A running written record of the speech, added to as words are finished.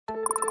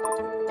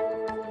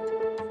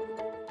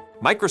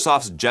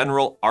Microsoft's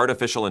General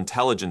Artificial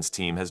Intelligence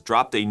team has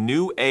dropped a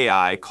new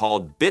AI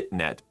called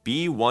BitNet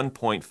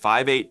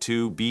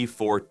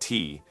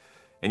B1.582B4T.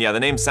 And yeah, the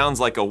name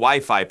sounds like a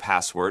Wi-Fi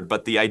password,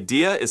 but the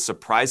idea is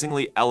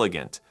surprisingly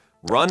elegant.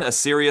 Run a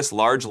serious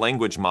large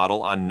language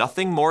model on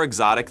nothing more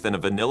exotic than a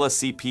vanilla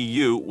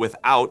CPU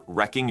without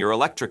wrecking your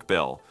electric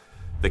bill.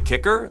 The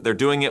kicker? They're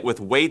doing it with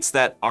weights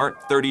that aren't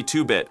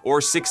 32-bit or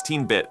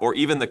 16-bit or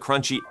even the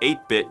crunchy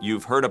 8-bit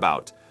you've heard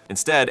about.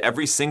 Instead,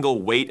 every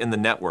single weight in the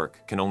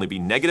network can only be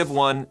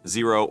 -1,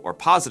 0, or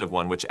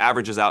 +1, which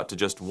averages out to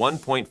just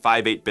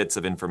 1.58 bits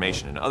of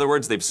information. In other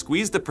words, they've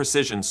squeezed the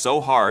precision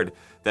so hard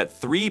that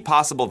 3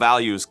 possible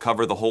values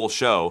cover the whole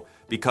show,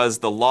 because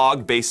the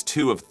log base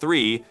 2 of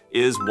 3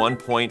 is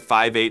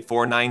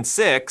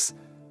 1.58496.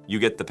 You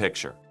get the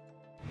picture.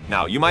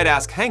 Now, you might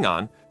ask, hang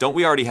on, don't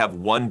we already have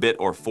 1-bit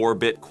or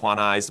 4-bit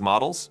quantized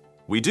models?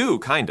 We do,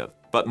 kind of.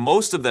 But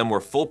most of them were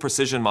full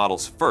precision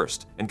models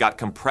first and got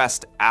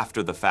compressed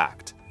after the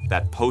fact.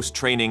 That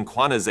post-training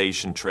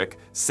quantization trick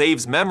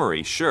saves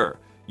memory, sure,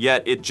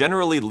 yet it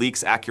generally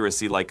leaks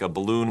accuracy like a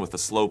balloon with a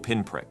slow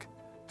pinprick.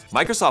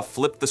 Microsoft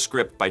flipped the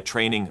script by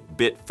training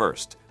bit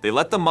first. They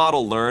let the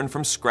model learn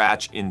from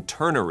scratch in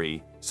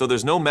ternary, so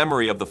there's no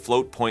memory of the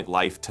float point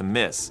life to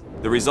miss.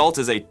 The result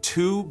is a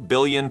 2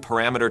 billion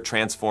parameter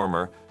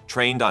transformer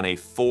trained on a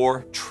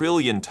 4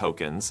 trillion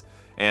tokens,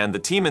 and the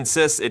team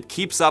insists it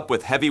keeps up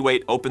with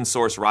heavyweight open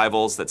source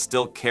rivals that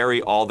still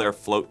carry all their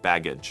float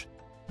baggage.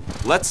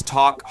 Let's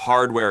talk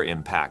hardware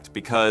impact,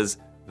 because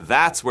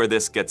that's where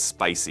this gets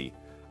spicy.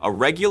 A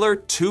regular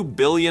 2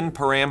 billion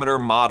parameter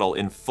model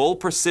in full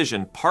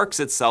precision parks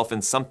itself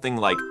in something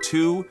like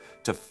 2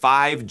 to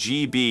 5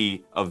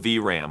 GB of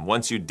VRAM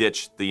once you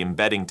ditch the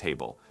embedding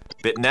table.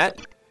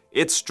 BitNet?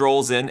 It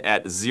strolls in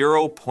at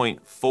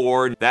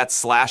 0.4. That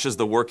slashes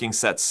the working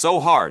set so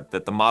hard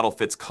that the model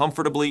fits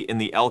comfortably in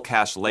the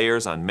L-cache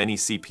layers on many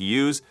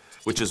CPUs,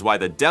 which is why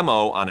the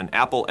demo on an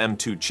Apple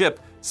M2 chip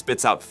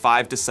spits out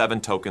 5 to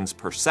 7 tokens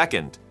per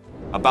second,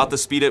 about the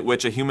speed at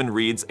which a human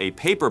reads a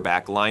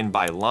paperback line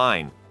by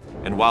line.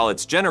 And while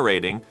it's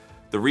generating,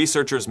 the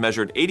researchers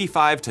measured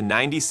 85 to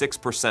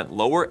 96%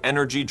 lower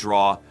energy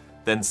draw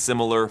than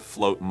similar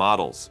float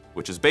models,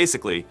 which is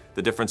basically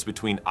the difference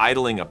between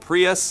idling a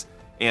Prius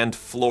and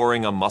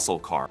flooring a muscle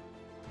car.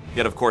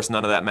 Yet of course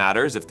none of that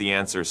matters if the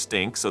answers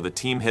stink, so the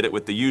team hit it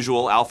with the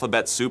usual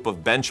alphabet soup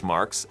of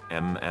benchmarks: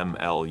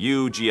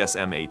 MMLU,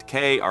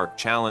 GSM-8K, Arc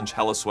Challenge,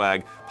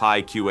 Hellaswag,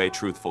 Pi QA,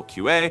 Truthful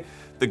QA.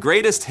 The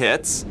greatest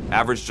hits,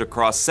 averaged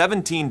across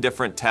 17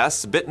 different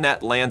tests,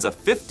 BitNet lands a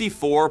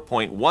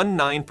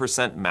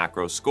 54.19%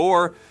 macro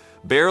score,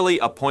 barely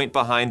a point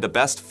behind the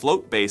best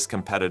float-based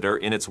competitor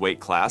in its weight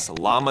class,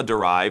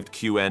 Llama-derived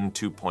QN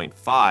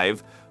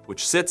 2.5,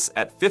 which sits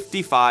at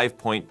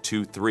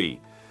 55.23.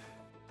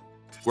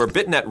 Where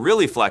BitNet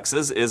really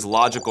flexes is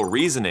logical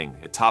reasoning.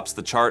 It tops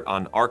the chart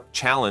on Arc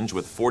Challenge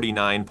with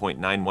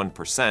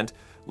 49.91%,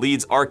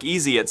 leads Arc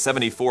Easy at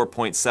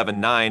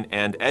 74.79,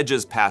 and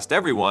edges past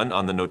everyone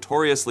on the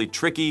notoriously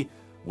tricky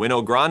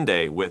Winnow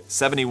Grande with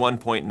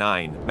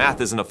 71.9.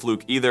 Math isn't a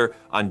fluke either.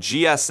 On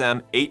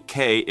GSM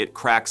 8K, it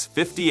cracks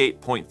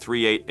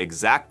 58.38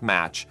 exact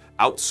match,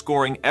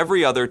 outscoring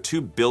every other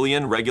 2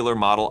 billion regular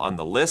model on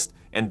the list,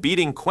 and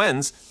beating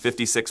Quen's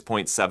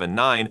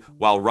 56.79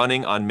 while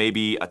running on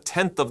maybe a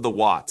tenth of the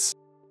watts.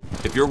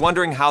 If you're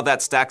wondering how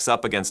that stacks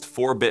up against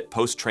 4-bit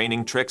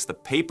post-training tricks, the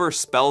paper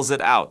spells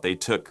it out. They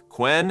took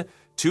Qwen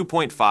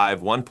 2.5,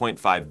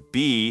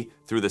 1.5b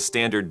through the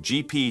standard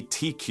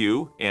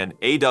GPTQ and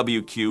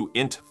AWQ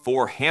int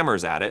 4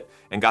 hammers at it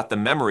and got the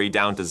memory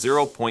down to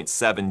 0.7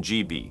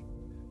 GB.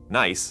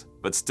 Nice,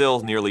 but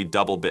still nearly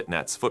double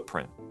BitNet's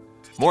footprint.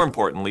 More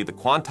importantly, the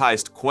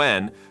quantized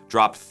Qwen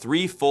dropped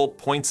 3 full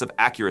points of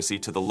accuracy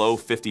to the low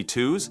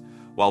 52s,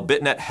 while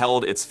BitNet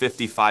held its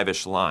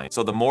 55-ish line.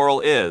 So the moral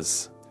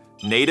is,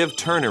 native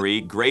ternary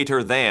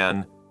greater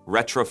than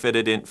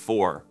retrofitted int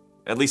 4,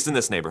 at least in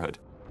this neighborhood.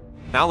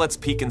 Now let's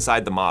peek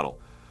inside the model.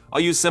 I'll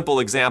use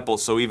simple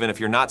examples so even if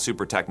you're not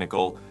super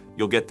technical,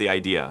 you'll get the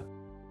idea.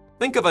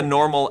 Think of a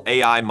normal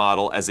AI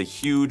model as a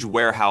huge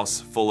warehouse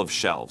full of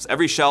shelves.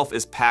 Every shelf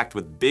is packed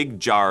with big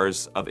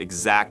jars of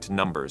exact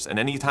numbers, and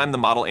anytime the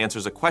model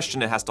answers a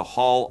question, it has to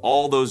haul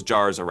all those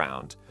jars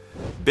around.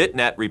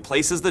 BitNet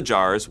replaces the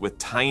jars with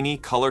tiny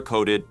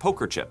color-coded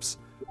poker chips.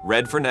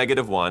 Red for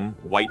 -1,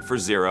 white for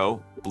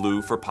 0,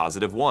 blue for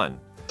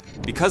 +1.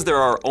 Because there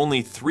are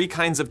only 3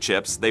 kinds of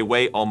chips, they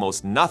weigh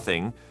almost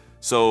nothing,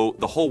 so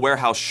the whole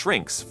warehouse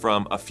shrinks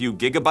from a few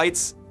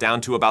gigabytes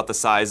down to about the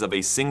size of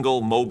a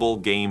single mobile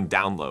game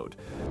download.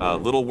 A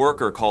little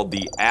worker called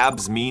the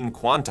abs mean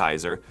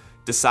quantizer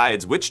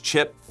decides which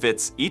chip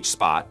fits each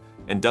spot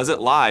and does it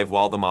live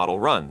while the model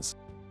runs.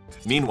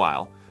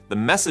 Meanwhile, the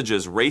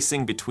messages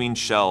racing between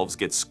shelves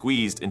get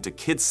squeezed into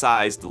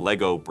kid-sized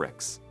Lego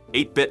bricks,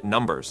 8-bit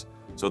numbers,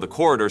 so the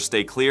corridors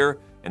stay clear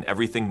and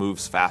everything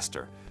moves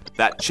faster.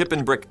 That chip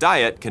and brick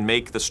diet can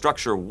make the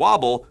structure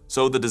wobble,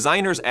 so the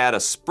designers add a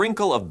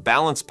sprinkle of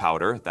balance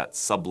powder, that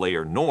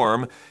sublayer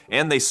norm,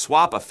 and they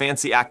swap a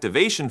fancy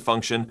activation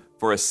function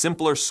for a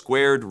simpler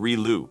squared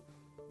ReLU.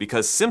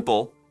 because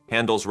simple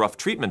handles rough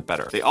treatment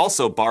better. They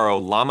also borrow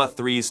Llama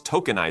 3's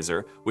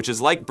tokenizer, which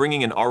is like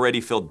bringing an already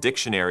filled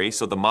dictionary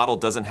so the model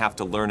doesn't have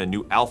to learn a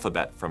new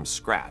alphabet from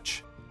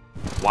scratch.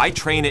 Why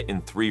train it in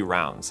 3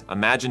 rounds?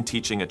 Imagine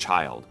teaching a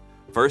child.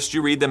 First,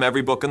 you read them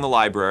every book in the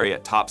library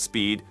at top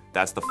speed.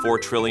 That's the 4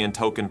 trillion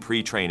token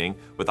pre-training.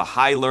 With a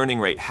high learning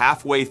rate,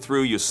 halfway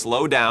through you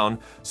slow down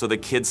so the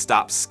kid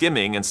stops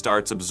skimming and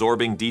starts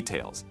absorbing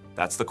details.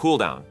 That's the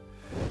cooldown.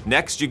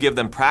 Next, you give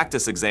them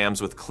practice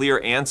exams with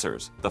clear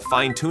answers, the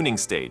fine-tuning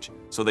stage,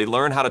 so they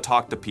learn how to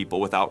talk to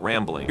people without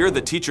rambling. Here, the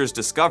teachers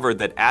discovered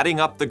that adding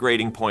up the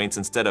grading points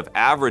instead of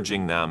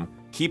averaging them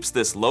keeps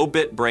this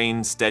low-bit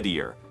brain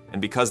steadier. And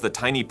because the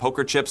tiny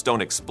poker chips don't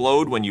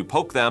explode when you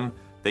poke them,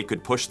 they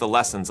could push the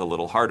lessons a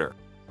little harder.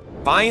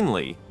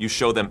 Finally, you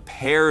show them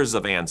pairs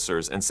of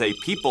answers and say,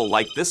 people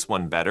like this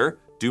one better,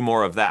 do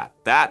more of that.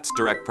 That's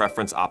direct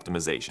preference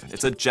optimization.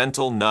 It's a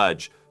gentle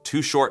nudge,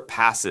 2 short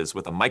passes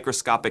with a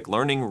microscopic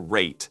learning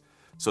rate,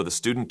 so the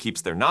student keeps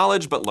their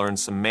knowledge but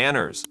learns some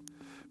manners.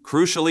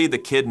 Crucially, the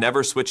kid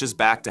never switches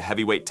back to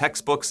heavyweight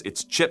textbooks.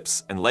 It's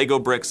chips and Lego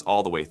bricks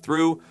all the way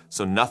through,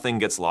 so nothing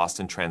gets lost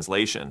in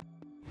translation.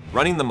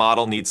 Running the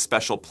model needs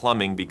special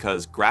plumbing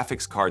because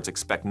graphics cards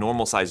expect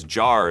normal-sized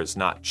jars,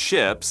 not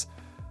chips.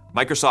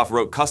 Microsoft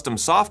wrote custom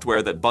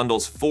software that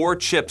bundles 4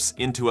 chips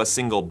into a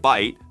single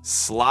byte,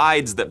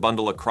 slides that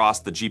bundle across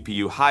the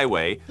GPU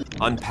highway,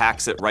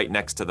 unpacks it right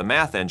next to the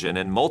math engine,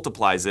 and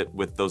multiplies it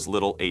with those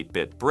little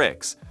 8-bit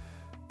bricks.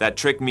 That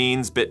trick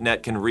means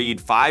BitNet can read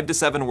 5 to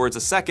 7 words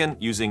a second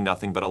using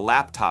nothing but a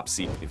laptop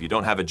CPU. If you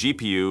don't have a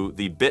GPU,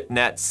 the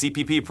BitNet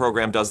CPP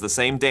program does the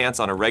same dance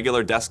on a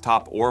regular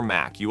desktop or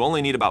Mac. You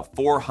only need about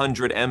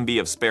 400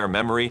 MB of spare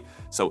memory,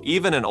 so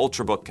even an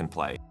Ultrabook can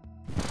play.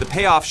 The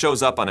payoff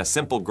shows up on a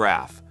simple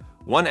graph.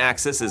 One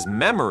axis is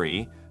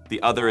memory,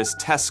 the other is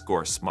test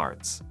score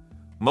smarts.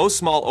 Most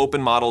small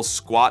open models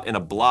squat in a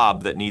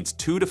blob that needs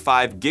 2 to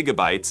 5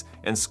 gigabytes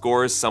and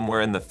scores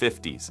somewhere in the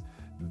 50s.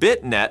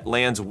 BitNet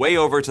lands way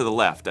over to the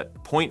left at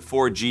 0.4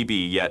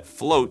 GB, yet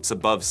floats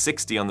above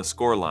 60 on the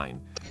scoreline.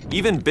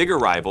 Even bigger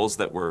rivals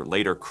that were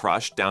later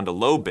crushed down to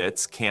low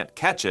bits can't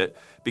catch it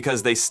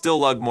because they still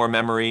lug more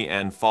memory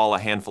and fall a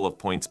handful of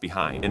points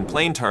behind. In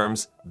plain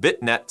terms,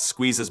 BitNet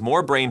squeezes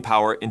more brain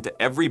power into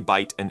every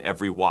byte and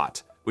every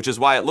watt, which is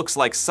why it looks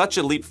like such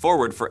a leap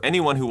forward for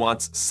anyone who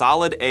wants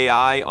solid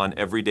AI on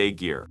everyday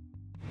gear.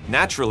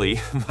 Naturally,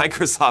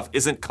 Microsoft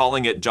isn't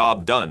calling it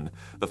job done.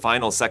 The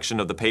final section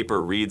of the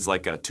paper reads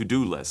like a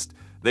to-do list.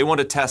 They want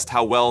to test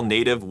how well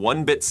native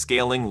 1-bit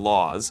scaling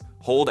laws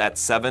hold at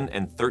 7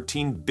 and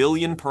 13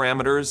 billion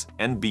parameters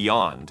and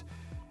beyond.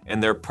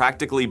 And they're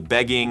practically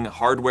begging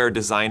hardware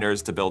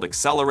designers to build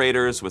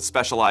accelerators with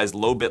specialized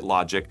low-bit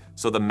logic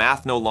so the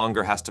math no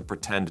longer has to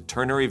pretend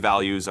ternary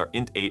values are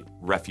int8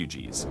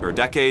 refugees. For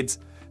decades,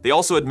 they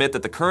also admit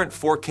that the current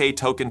 4K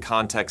token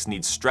context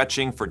needs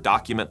stretching for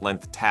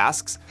document-length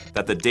tasks,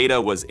 that the data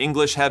was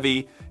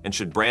English-heavy and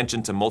should branch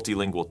into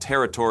multilingual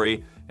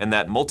territory, and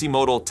that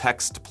multimodal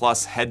text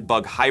plus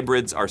headbug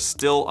hybrids are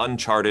still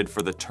uncharted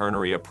for the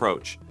ternary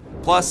approach.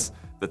 Plus,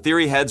 the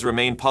theory heads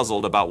remain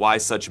puzzled about why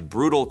such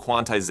brutal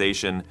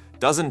quantization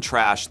doesn't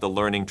trash the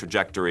learning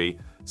trajectory,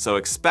 so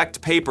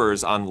expect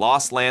papers on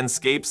lost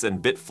landscapes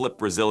and bit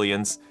flip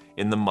resilience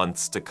in the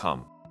months to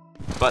come.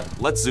 But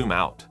let's zoom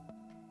out.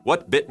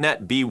 What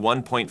BitNet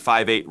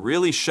B1.58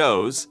 really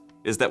shows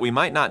is that we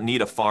might not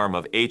need a farm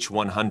of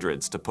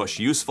H100s to push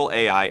useful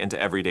AI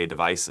into everyday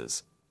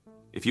devices.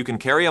 If you can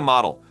carry a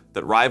model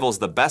that rivals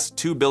the best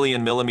 2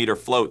 billion millimeter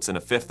floats in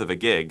 1/5 of a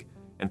gig,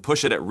 and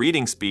push it at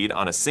reading speed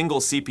on a single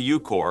CPU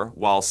core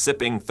while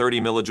sipping 30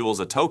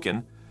 millijoules a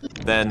token,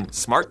 then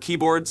smart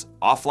keyboards,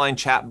 offline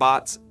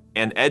chatbots,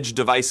 and edge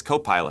device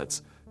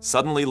copilots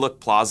suddenly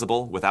look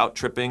plausible without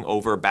tripping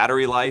over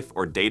battery life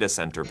or data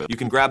center bills. You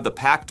can grab the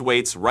packed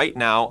weights right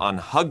now on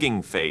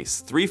Hugging Face,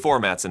 3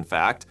 formats in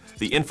fact,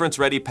 the Inference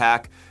Ready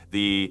Pack,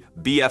 the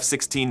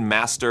BF16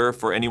 Master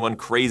for anyone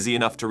crazy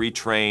enough to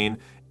retrain,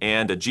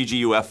 and a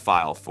GGUF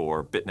file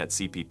for BitNet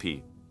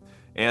CPP.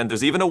 And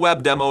there's even a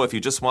web demo if you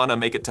just want to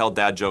make it tell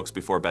dad jokes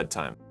before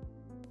bedtime.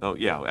 Oh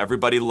yeah,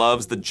 everybody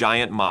loves the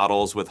giant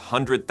models with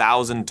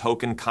 100,000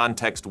 token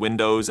context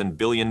windows and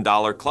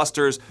billion-dollar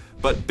clusters,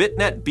 but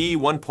BitNet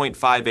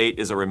B1.58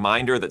 is a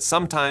reminder that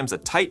sometimes a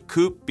tight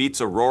coupe beats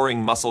a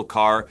roaring muscle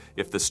car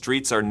if the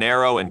streets are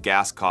narrow and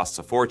gas costs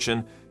a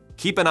fortune.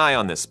 Keep an eye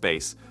on this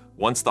space.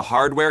 Once the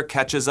hardware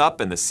catches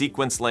up and the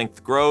sequence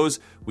length grows,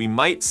 we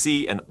might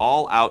see an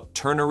all-out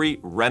ternary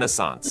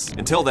renaissance.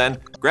 Until then,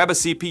 grab a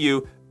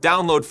CPU,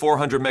 download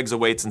 400 megs of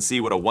weights and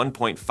see what a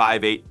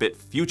 1.58-bit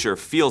future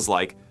feels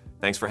like.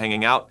 Thanks for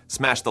hanging out.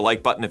 Smash the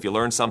like button if you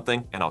learned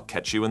something, and I'll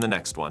catch you in the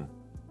next one.